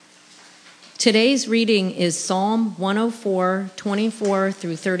Today's reading is Psalm 104, 24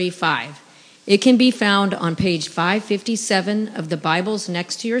 through 35. It can be found on page 557 of the Bibles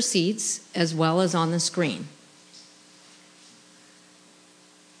next to your seats, as well as on the screen.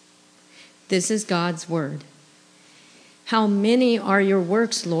 This is God's word. How many are your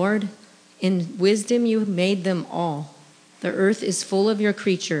works, Lord? In wisdom you made them all. The earth is full of your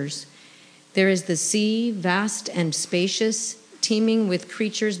creatures. There is the sea, vast and spacious, teeming with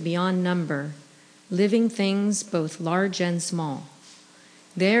creatures beyond number, living things both large and small.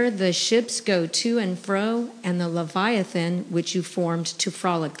 There the ships go to and fro, and the Leviathan which you formed to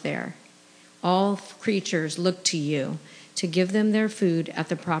frolic there. All creatures look to you to give them their food at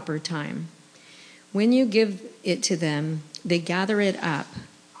the proper time. When you give it to them, they gather it up.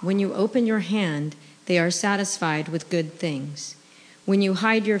 When you open your hand, they are satisfied with good things. When you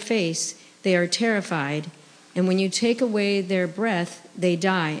hide your face, they are terrified, and when you take away their breath, they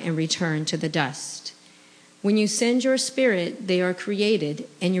die and return to the dust. When you send your spirit, they are created,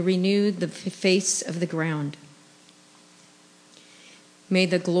 and you renew the face of the ground. May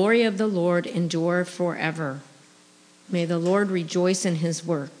the glory of the Lord endure forever. May the Lord rejoice in his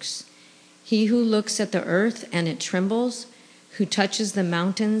works. He who looks at the earth and it trembles, who touches the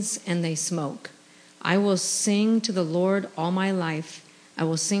mountains and they smoke. I will sing to the Lord all my life. I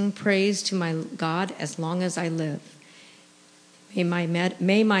will sing praise to my God as long as I live.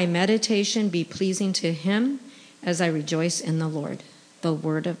 May my meditation be pleasing to him as I rejoice in the Lord. The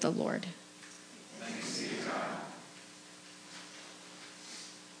word of the Lord. Thanks be to God.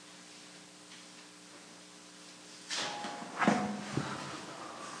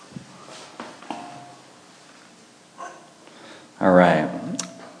 All right.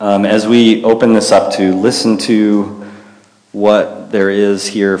 As we open this up to listen to what there is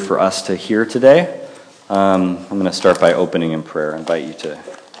here for us to hear today, I'm going to start by opening in prayer. I invite you to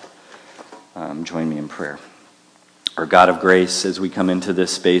join me in prayer. Our God of grace, as we come into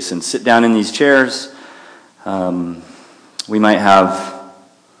this space and sit down in these chairs, we might have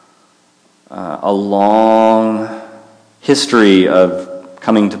a long history of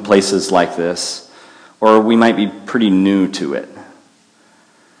coming to places like this, or we might be pretty new to it.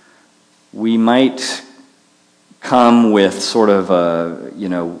 We might come with sort of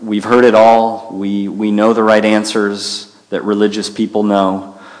we've heard it all, we know the right answers that religious people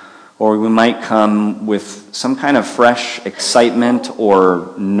know, or we might come with some kind of fresh excitement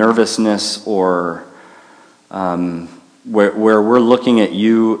or nervousness, or where we're looking at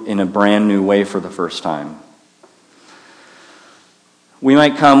you in a brand new way for the first time. We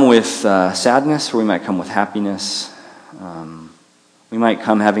might come with sadness, or we might come with happiness. We might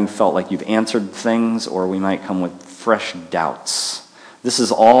come having felt like you've answered things, or we might come with fresh doubts. This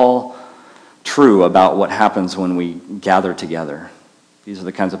is all true about what happens when we gather together. These are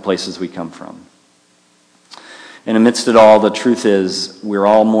the kinds of places we come from. And amidst it all, the truth is we're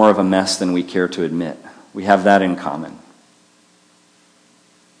all more of a mess than we care to admit. We have that in common.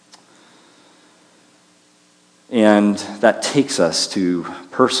 And that takes us to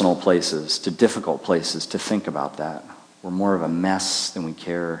personal places, to difficult places, to think about that. We're more of a mess than we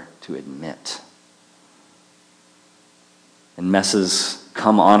care to admit. And messes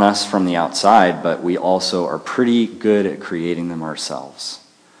come on us from the outside, but we also are pretty good at creating them ourselves.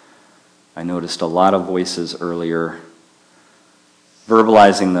 I noticed a lot of voices earlier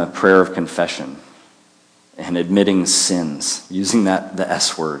verbalizing the prayer of confession and admitting sins, using the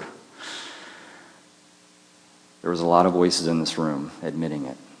S word. There was a lot of voices in this room admitting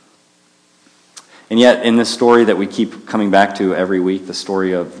it. And yet, in this story that we keep coming back to every week, the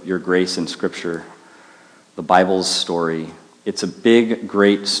story of your grace in Scripture, the Bible's story, it's a big,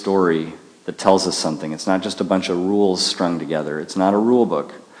 great story that tells us something. It's not just a bunch of rules strung together. It's not a rule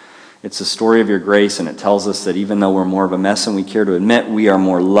book. It's a story of your grace, and it tells us that even though we're more of a mess than we care to admit, we are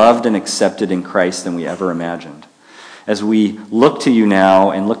more loved and accepted in Christ than we ever imagined. As we look to you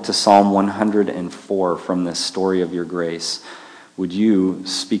now and look to Psalm 104 from this story of your grace, would you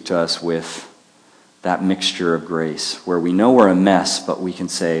speak to us with that mixture of grace, where we know we're a mess, but we can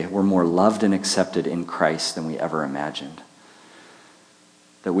say we're more loved and accepted in Christ than we ever imagined.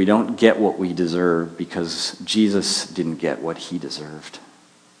 That we don't get what we deserve because Jesus didn't get what he deserved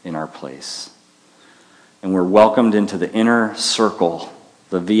in our place. And we're welcomed into the inner circle,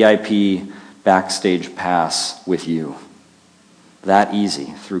 the VIP backstage pass with you. That easy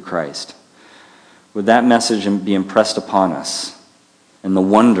through Christ. Would that message be impressed upon us, and the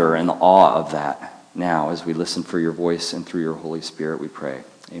wonder and the awe of that now as we listen for your voice and through your Holy Spirit, we pray.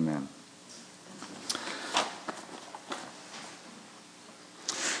 Amen.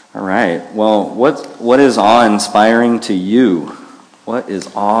 All right. Well, what is awe-inspiring to you What is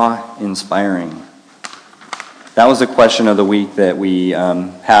awe-inspiring? That was the question of the week that we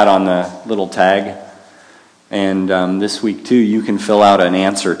had on the little tag. And this week, too, you can fill out an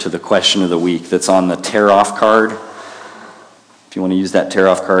answer to the question of the week that's on the tear-off card, if you want to use that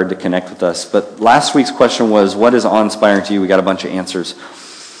tear-off card to connect with us. But last week's question was, what is awe-inspiring to you? We got a bunch of answers.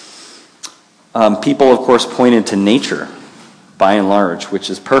 People, of course, pointed to nature, by and large, which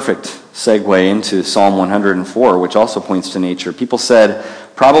is perfect segue into Psalm 104, which also points to nature. People said,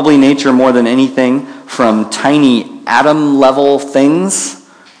 probably nature more than anything, from tiny atom-level things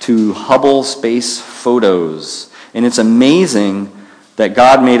to Hubble space photos. And it's amazing that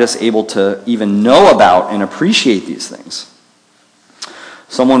God made us able to even know about and appreciate these things.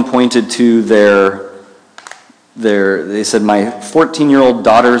 Someone pointed to they said, my 14-year-old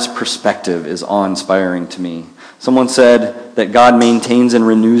daughter's perspective is awe-inspiring to me. Someone said that God maintains and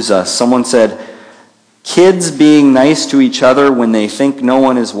renews us. Someone said, kids being nice to each other when they think no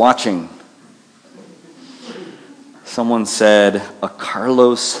one is watching. Someone said, a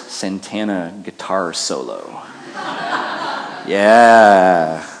Carlos Santana guitar solo.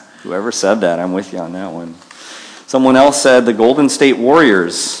 Yeah, whoever said that, I'm with you on that one. Someone else said, the Golden State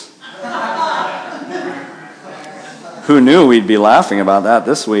Warriors. Who knew we'd be laughing about that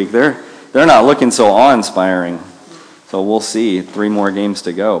this week? They're not looking so awe-inspiring. So we'll see. 3 more games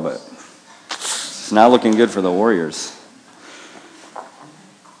to go, but it's not looking good for the Warriors.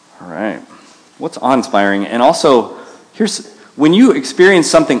 All right. What's awe-inspiring? And also, when you experience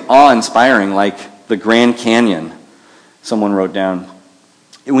something awe-inspiring, like the Grand Canyon, someone wrote down,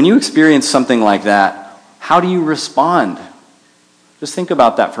 when you experience something like that, how do you respond? Just think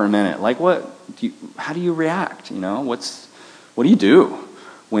about that for a minute. Like, how do you react? What do you do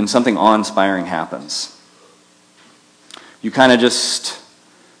when something awe-inspiring happens? You kind of just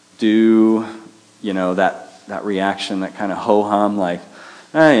do, that reaction, that kind of ho-hum, like,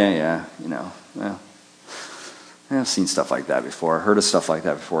 yeah, I've seen stuff like that before, heard of stuff like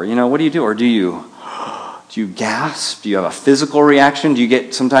that before. What do you do? Or do you gasp? Do you have a physical reaction? Do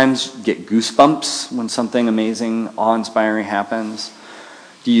you sometimes get goosebumps when something amazing, awe-inspiring happens?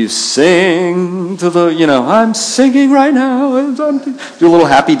 Do you sing to I'm singing right now. Do a little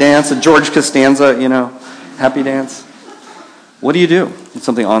happy dance, a George Costanza, happy dance. What do you do when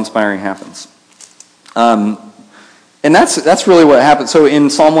something awe-inspiring happens? And that's really what happens. So in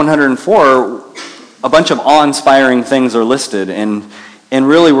Psalm 104, a bunch of awe-inspiring things are listed, and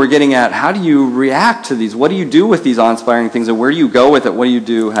really we're getting at, how do you react to these? What do you do with these awe-inspiring things, and where do you go with it? What do you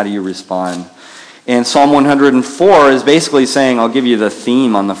do? How do you respond? And Psalm 104 is basically saying, I'll give you the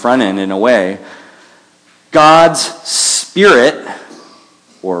theme on the front end in a way, God's Spirit,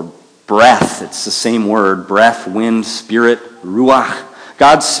 or breath, it's the same word, breath, wind, spirit, ruach.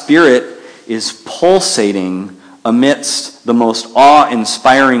 God's Spirit is pulsating amidst the most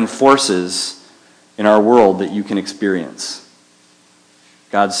awe-inspiring forces in our world that you can experience.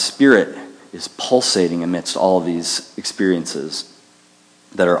 God's Spirit is pulsating amidst all of these experiences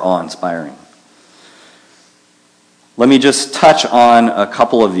that are awe-inspiring. Let me just touch on a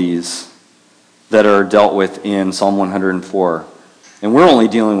couple of these that are dealt with in Psalm 104. And we're only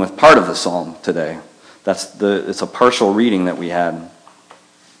dealing with part of the psalm today. It's a partial reading that we had.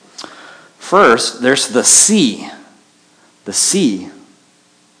 First, there's the sea. The sea.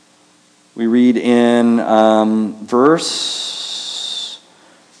 We read in verse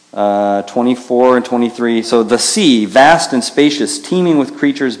 24 and 23. So the sea, vast and spacious, teeming with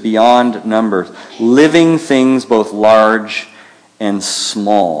creatures beyond numbers, living things both large and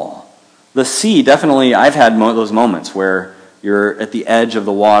small. The sea, definitely, I've had those moments where you're at the edge of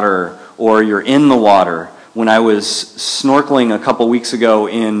the water or you're in the water. When I was snorkeling a couple weeks ago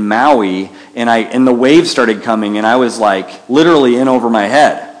in Maui and the waves started coming and I was like literally in over my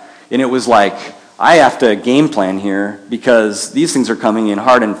head. And it was like, I have to game plan here because these things are coming in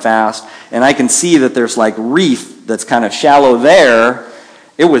hard and fast, and I can see that there's like reef that's kind of shallow there.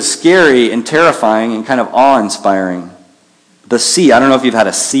 It was scary and terrifying and kind of awe-inspiring. The sea, I don't know if you've had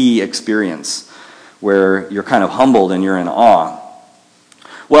a sea experience where you're kind of humbled and you're in awe.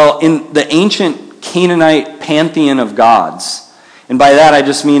 Well, in the ancient Canaanite pantheon of gods, and by that I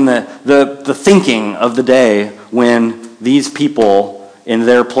just mean the thinking of the day when these people in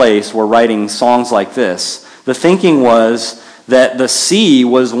their place were writing songs like this. The thinking was that the sea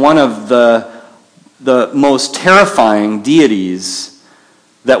was one of the most terrifying deities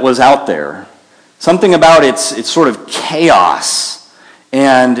that was out there. Something about its sort of chaos,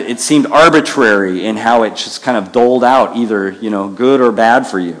 and it seemed arbitrary in how it just kind of doled out either, good or bad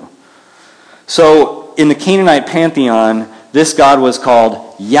for you. So in the Canaanite pantheon, this god was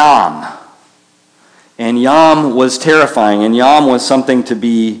called Yam. And Yam was terrifying, and Yam was something to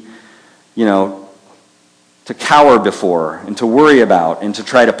be, to cower before, and to worry about, and to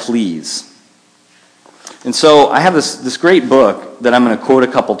try to please. And so I have this great book that I'm going to quote a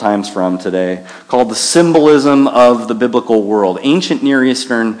couple times from today called The Symbolism of the Biblical World, Ancient Near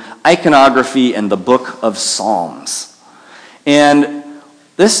Eastern Iconography and the Book of Psalms. And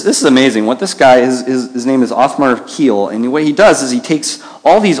this is amazing. What this guy, his name is Othmar Kiel, and what he does is he takes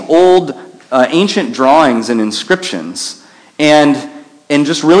all these old ancient drawings and inscriptions and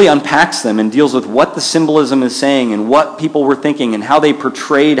just really unpacks them and deals with what the symbolism is saying and what people were thinking and how they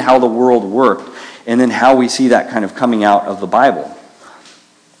portrayed how the world worked. And then how we see that kind of coming out of the Bible.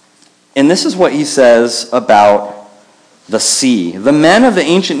 And this is what he says about the sea. To the men of the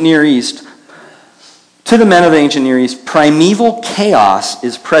ancient Near East, primeval chaos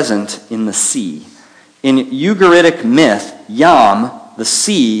is present in the sea. In Ugaritic myth, Yam, the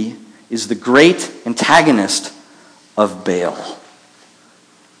sea, is the great antagonist of Baal.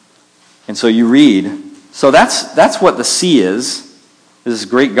 And so you read, so that's what the sea is. This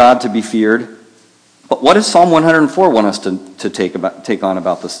great God to be feared. But what does Psalm 104 want us to take on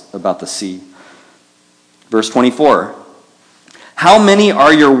about the sea? Verse 24. How many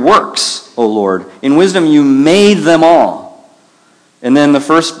are your works, O Lord? In wisdom you made them all. And then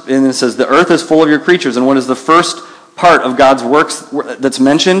it says, the earth is full of your creatures. And what is the first part of God's works that's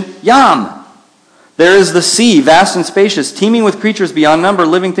mentioned? Yam. There is the sea, vast and spacious, teeming with creatures beyond number,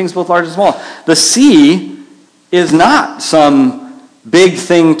 living things both large and small. The sea is not some big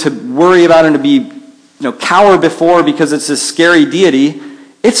thing to worry about and to be cower before because it's this scary deity.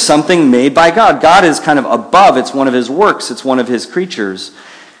 It's something made by God. God is kind of above. It's one of his works. It's one of his creatures.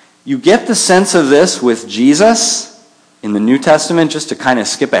 You get the sense of this with Jesus in the New Testament, just to kind of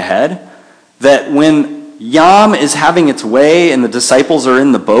skip ahead, that when Yam is having its way and the disciples are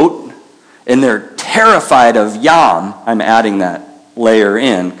in the boat and they're terrified of Yam, I'm adding that layer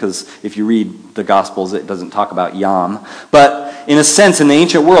in because if you read the Gospels, it doesn't talk about Yam. But in a sense, in the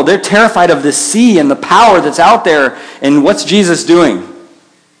ancient world, they're terrified of the sea and the power that's out there. And what's Jesus doing?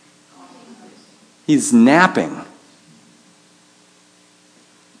 He's napping.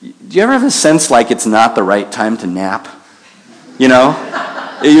 Do you ever have a sense like it's not the right time to nap? You're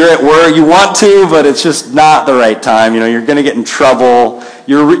at work, you want to, but it's just not the right time. You're going to get in trouble.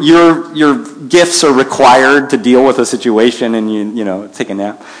 Your gifts are required to deal with a situation, and you take a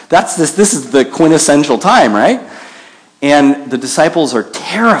nap. This is the quintessential time, right? And the disciples are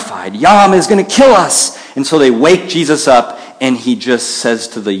terrified. Yam is going to kill us. And so they wake Jesus up, and he just says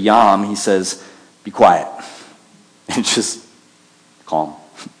to the Yam, he says, be quiet. And just calm.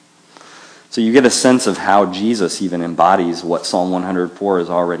 So you get a sense of how Jesus even embodies what Psalm 104 is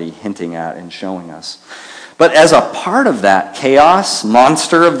already hinting at and showing us. But as a part of that chaos,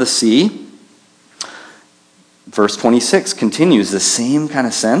 monster of the sea, verse 26 continues the same kind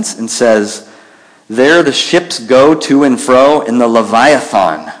of sense and says, there the ships go to and fro in the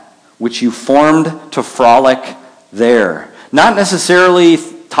Leviathan, which you formed to frolic there. Not necessarily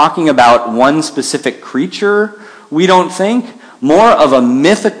talking about one specific creature, we don't think. More of a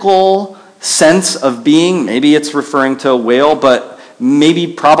mythical sense of being. Maybe it's referring to a whale, but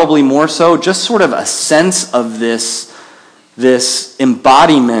probably more so, just sort of a sense of this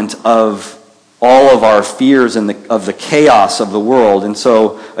embodiment of all of our fears and of the chaos of the world. And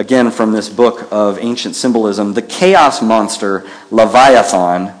so, again, from this book of ancient symbolism, the chaos monster,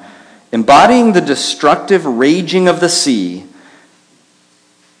 Leviathan, embodying the destructive raging of the sea,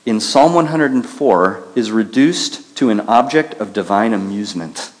 in Psalm 104, is reduced to an object of divine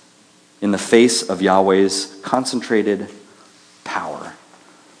amusement in the face of Yahweh's concentrated power.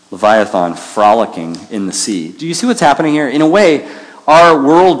 Leviathan frolicking in the sea. Do you see what's happening here? In a way, our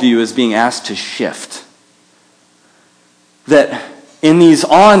worldview is being asked to shift. That in these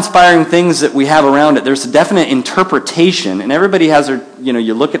awe-inspiring things that we have around it, there's a definite interpretation, and everybody has their,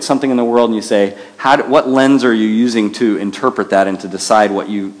 you look at something in the world and you say, what lens are you using to interpret that and to decide what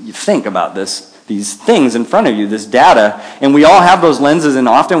you think about these things in front of you, this data, and we all have those lenses, and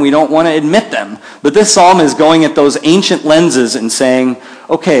often we don't want to admit them. But this psalm is going at those ancient lenses and saying,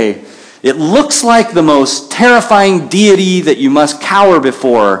 okay, it looks like the most terrifying deity that you must cower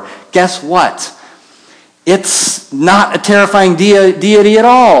before. Guess what? It's not a terrifying deity at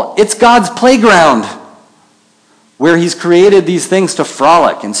all. It's God's playground where he's created these things to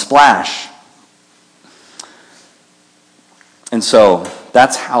frolic and splash. And so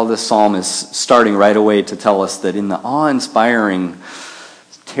that's how this psalm is starting right away to tell us that in the awe-inspiring,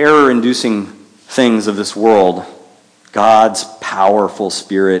 terror-inducing things of this world, God's powerful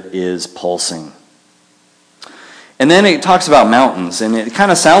spirit is pulsing. And then it talks about mountains, and it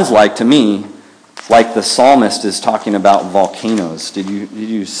kind of sounds like to me like the psalmist is talking about volcanoes. Did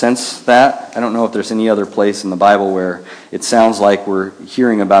you sense that? I don't know if there's any other place in the Bible where it sounds like we're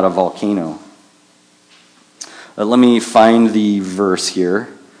hearing about a volcano. Let me find the verse here.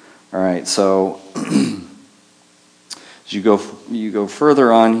 All right, so as you go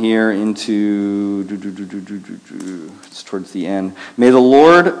further on here into it's towards the end. May the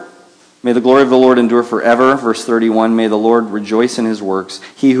glory of the Lord endure forever. Verse 31. May the Lord rejoice in his works.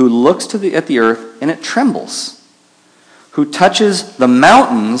 He who looks at the earth and it trembles, who touches the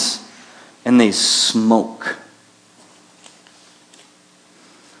mountains and they smoke.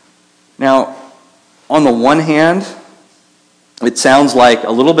 Now, on the one hand, it sounds like a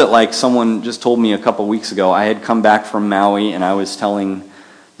little bit like someone just told me a couple weeks ago. I had come back from Maui and I was telling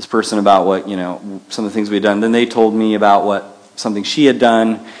this person about what, some of the things we had done. Then they told me about something she had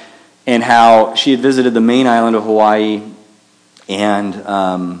done and how she had visited the main island of Hawaii and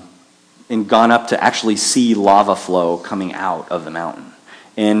gone up to actually see lava flow coming out of the mountain.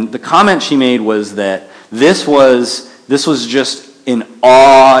 And the comment she made was that this was just an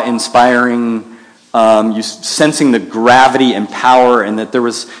awe-inspiring, you sensing the gravity and power, and that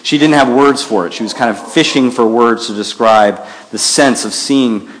she didn't have words for it. She was kind of fishing for words to describe the sense of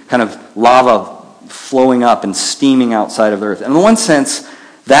seeing kind of lava flowing up and steaming outside of the earth. And in one sense,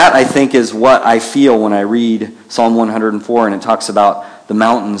 that I think is what I feel when I read Psalm 104 and it talks about the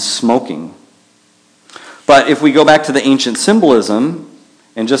mountains smoking. But if we go back to the ancient symbolism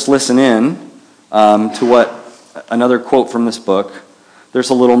and just listen in to what another quote from this book, there's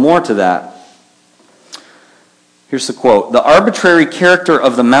a little more to that. Here's the quote. The arbitrary character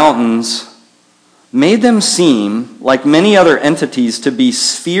of the mountains made them seem, like many other entities, to be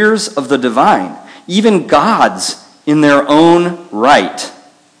spheres of the divine, even gods in their own right.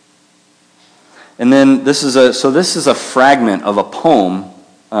 And then this is a fragment of a poem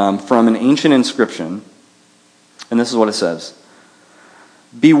from an ancient inscription, and this is what it says.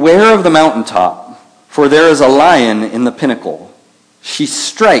 Beware of the mountaintop, for there is a lion in the pinnacle. She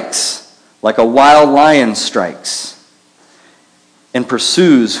strikes like a wild lion strikes, and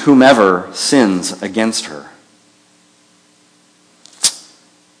pursues whomever sins against her.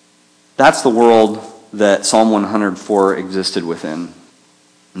 That's the world that Psalm 104 existed within.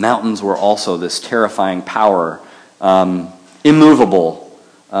 Mountains were also this terrifying power, immovable.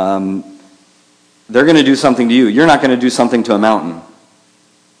 They're going to do something to you. You're not going to do something to a mountain.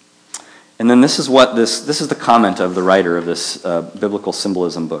 And then this is the comment of the writer of this biblical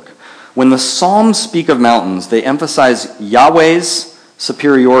symbolism book. When the Psalms speak of mountains, they emphasize Yahweh's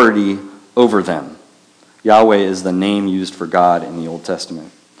superiority over them. Yahweh is the name used for God in the Old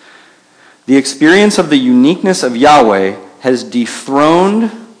Testament. The experience of the uniqueness of Yahweh has dethroned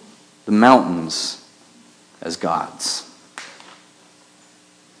the mountains as gods.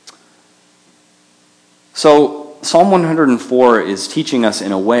 So Psalm 104 is teaching us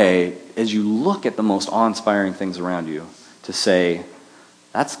in a way, as you look at the most awe-inspiring things around you, to say,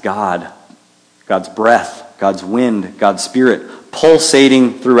 that's God. God's breath, God's wind, God's spirit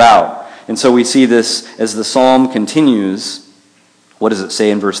pulsating throughout. And so we see this as the psalm continues. What does it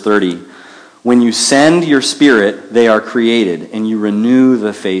say in verse 30? When you send your spirit, they are created, and you renew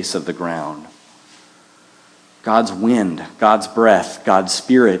the face of the ground. God's wind, God's breath, God's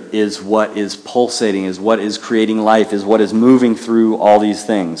spirit is what is pulsating, is what is creating life, is what is moving through all these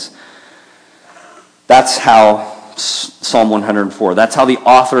things. That's how Psalm 104. That's how the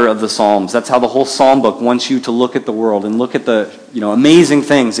author of the Psalms, that's how the whole Psalm book wants you to look at the world and look at the amazing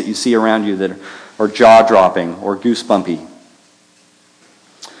things that you see around you that are jaw-dropping or goosebumpy.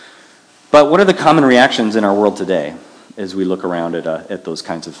 But what are the common reactions in our world today as we look around at those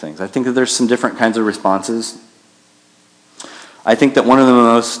kinds of things? I think that there's some different kinds of responses. I think that one of the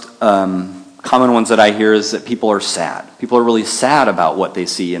most common ones that I hear is that people are sad. People are really sad about what they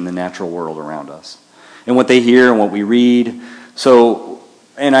see in the natural world around us, and what they hear and what we read. So,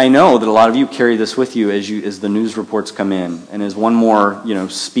 and I know that a lot of you carry this with you as the news reports come in, and as one more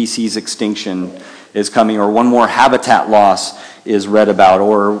species extinction is coming, or one more habitat loss is read about,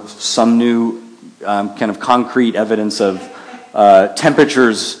 or some new kind of concrete evidence of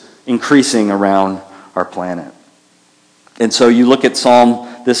temperatures increasing around our planet. And so you look at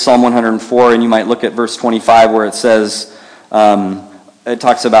this Psalm 104, and you might look at verse 25 where it says, it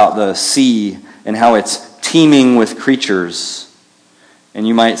talks about the sea and how it's teeming with creatures. And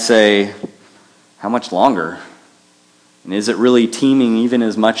you might say, how much longer? And is it really teeming even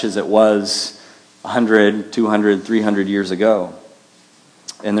as much as it was 100, 200, 300 years ago?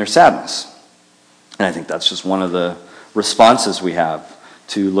 And there's sadness. And I think that's just one of the responses we have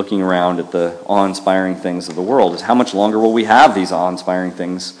to looking around at the awe-inspiring things of the world is how much longer will we have these awe-inspiring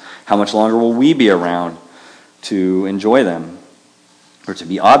things? How much longer will we be around to enjoy them or to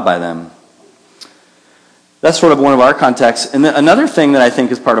be awed by them? That's sort of one of our contexts. And another thing that I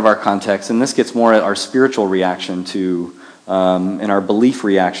think is part of our context, and this gets more at our spiritual reaction to and our belief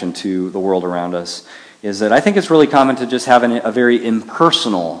reaction to the world around us, is that I think it's really common to just have a very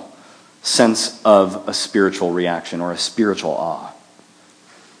impersonal sense of a spiritual reaction or a spiritual awe.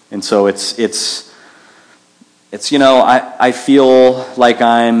 And so it's I feel like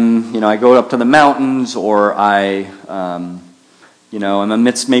I'm, I go up to the mountains, or I'm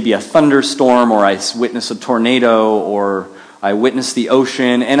amidst maybe a thunderstorm, or I witness a tornado, or I witness the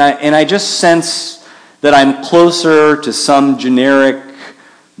ocean, and I just sense that I'm closer to some generic,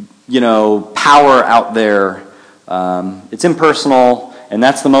 power out there. It's impersonal, and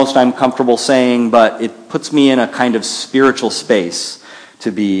that's the most I'm comfortable saying, but it puts me in a kind of spiritual space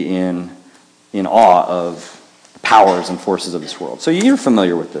to be in awe of the powers and forces of this world. So you're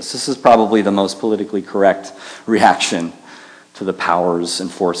familiar with this. This is probably the most politically correct reaction to the powers and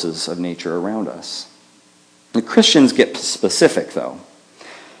forces of nature around us. The Christians get specific, though.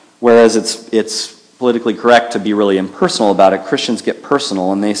 Whereas it's politically correct to be really impersonal about it, Christians get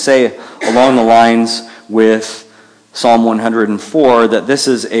personal, and they say along the lines with Psalm 104 that this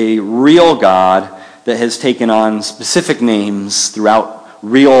is a real God that has taken on specific names throughout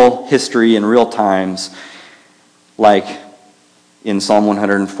real history and real times. Like in Psalm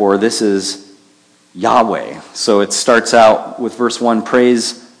 104, this is Yahweh. So it starts out with verse 1,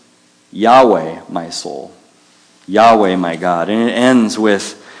 praise Yahweh, my soul. Yahweh, my God. And it ends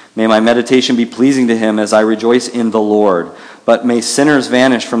with, may my meditation be pleasing to him as I rejoice in the Lord. But may sinners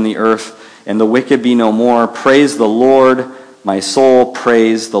vanish from the earth and the wicked be no more. Praise the Lord, my soul,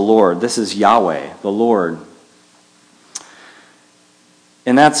 praise the Lord. This is Yahweh, the Lord.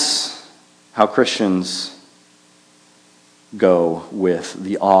 And that's how Christians go with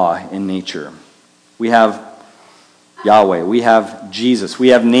the awe in nature. We have Yahweh, we have Jesus, we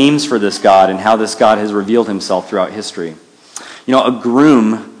have names for this God and how this God has revealed himself throughout history. A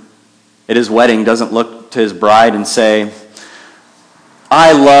groom at his wedding doesn't look to his bride and say,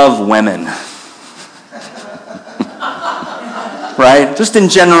 I love women. Right? Just in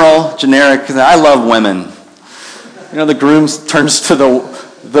general, generic, I love women. The groom turns to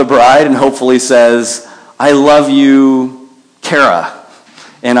the bride and hopefully says, I love you, Kara.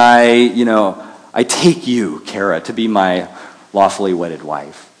 And I take you, Kara, to be my lawfully wedded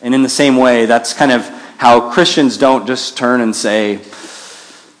wife. And in the same way, that's kind of how Christians don't just turn and say,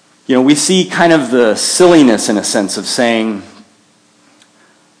 we see kind of the silliness in a sense of saying,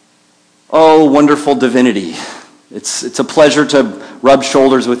 oh, wonderful divinity. It's a pleasure to rub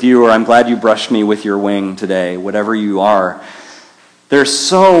shoulders with you, or I'm glad you brushed me with your wing today, whatever you are. There's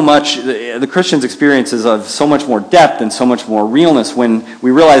so much, the Christian's experience is of so much more depth and so much more realness when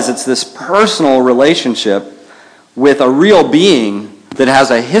we realize it's this personal relationship with a real being that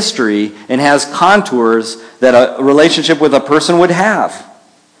has a history and has contours that a relationship with a person would have.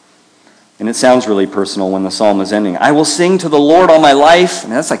 And it sounds really personal when the psalm is ending. I will sing to the Lord all my life.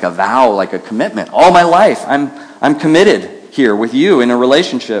 And that's like a vow, like a commitment. All my life, I'm committed here with you in a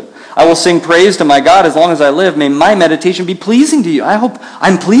relationship. I will sing praise to my God as long as I live. May my meditation be pleasing to you. I hope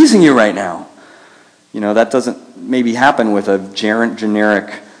I'm pleasing you right now. That doesn't maybe happen with a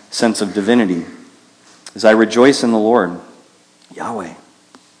generic sense of divinity. As I rejoice in the Lord, Yahweh.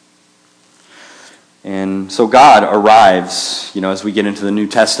 And so God arrives, as we get into the New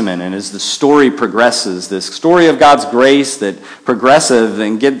Testament, and as the story progresses, this story of God's grace that progresses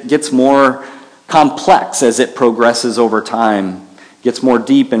and gets more complex as it progresses over time, gets more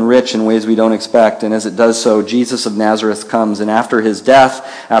deep and rich in ways we don't expect. And as it does so, Jesus of Nazareth comes, and after his death,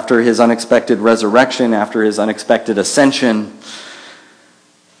 after his unexpected resurrection, after his unexpected ascension,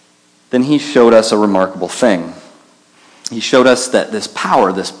 then he showed us a remarkable thing. He showed us that this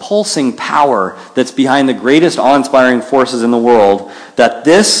power, this pulsing power that's behind the greatest awe-inspiring forces in the world, that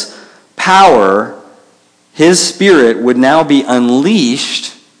this power, his Spirit, would now be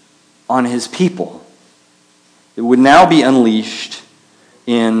unleashed on his people. It would now be unleashed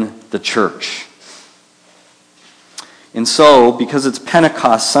in the church. And so, because it's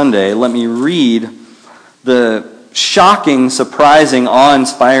Pentecost Sunday, let me read the shocking, surprising,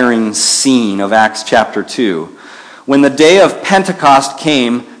 awe-inspiring scene of Acts chapter 2. When the day of Pentecost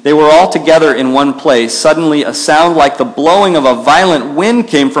came, they were all together in one place. Suddenly a sound like the blowing of a violent wind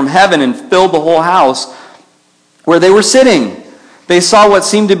came from heaven and filled the whole house where they were sitting. They saw what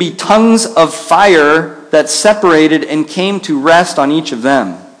seemed to be tongues of fire that separated and came to rest on each of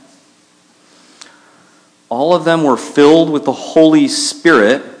them. all of them were filled with the Holy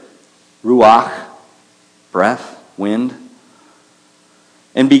Spirit, ruach, breath, wind,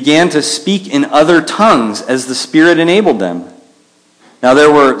 and began to speak in other tongues as the Spirit enabled them. Now there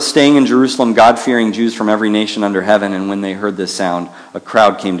were staying in Jerusalem God-fearing Jews from every nation under heaven, and when they heard this sound, a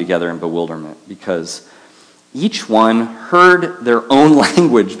crowd came together in bewilderment, because each one heard their own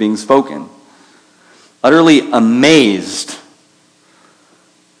language being spoken. Utterly amazed,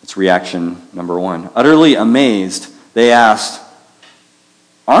 it's reaction number one. Utterly amazed, they asked,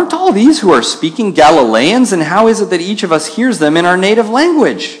 "Aren't all these who are speaking Galileans? And how is it that each of us hears them in our native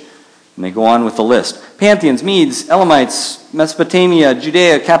language?" And they go on with the list. Parthians, Medes, Elamites, Mesopotamia,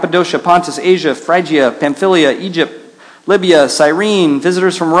 Judea, Cappadocia, Pontus, Asia, Phrygia, Pamphylia, Egypt, Libya, Cyrene,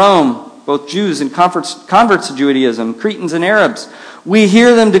 visitors from Rome, both Jews and converts to Judaism, Cretans and Arabs. We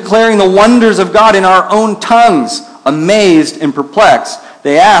hear them declaring the wonders of God in our own tongues. Amazed and perplexed,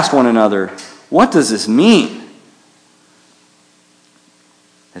 they asked one another, "What does this mean?"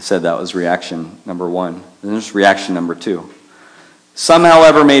 I said that was reaction number one. Then there's reaction number two. Some,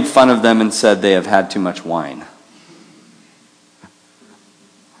 however, made fun of them and said they have had too much wine.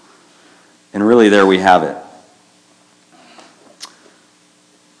 And really, there we have it.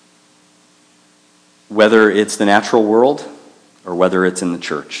 Whether it's the natural world or whether it's in the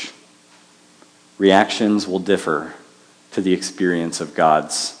church, reactions will differ to the experience of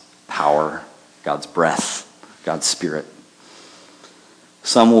God's power, God's breath, God's Spirit.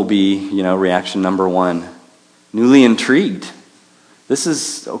 Some will be, reaction number one, newly intrigued. This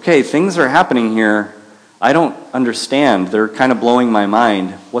is, okay, things are happening here. I don't understand. They're kind of blowing my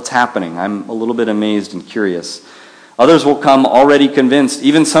mind. What's happening? I'm a little bit amazed and curious. Others will come already convinced.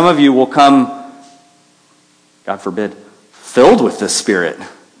 Even some of you will come, God forbid, filled with the Spirit.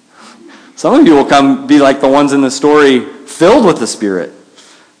 Some of you will come be like the ones in the story, filled with the Spirit.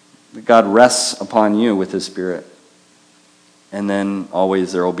 God rests upon you with His Spirit. And then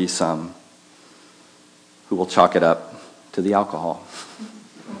always there will be some who will chalk it up to the alcohol.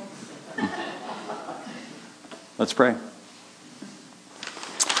 Let's pray.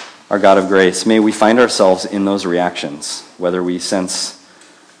 Our God of grace, may we find ourselves in those reactions, whether we sense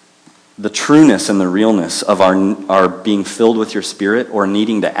the trueness and the realness of our being filled with your Spirit or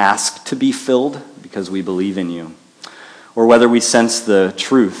needing to ask to be filled because we believe in you, or whether we sense the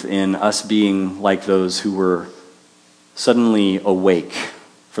truth in us being like those who were suddenly awake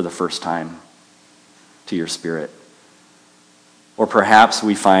for the first time to your Spirit. Or perhaps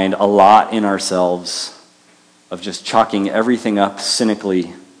we find a lot in ourselves of just chalking everything up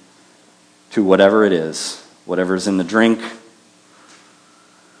cynically to whatever it is, whatever's in the drink,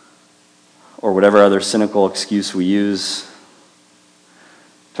 or whatever other cynical excuse we use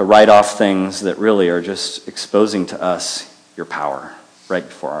to write off things that really are just exposing to us your power right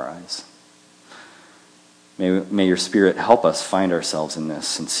before our eyes. May your Spirit help us find ourselves in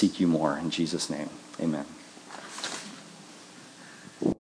this and seek you more. In Jesus' name, amen.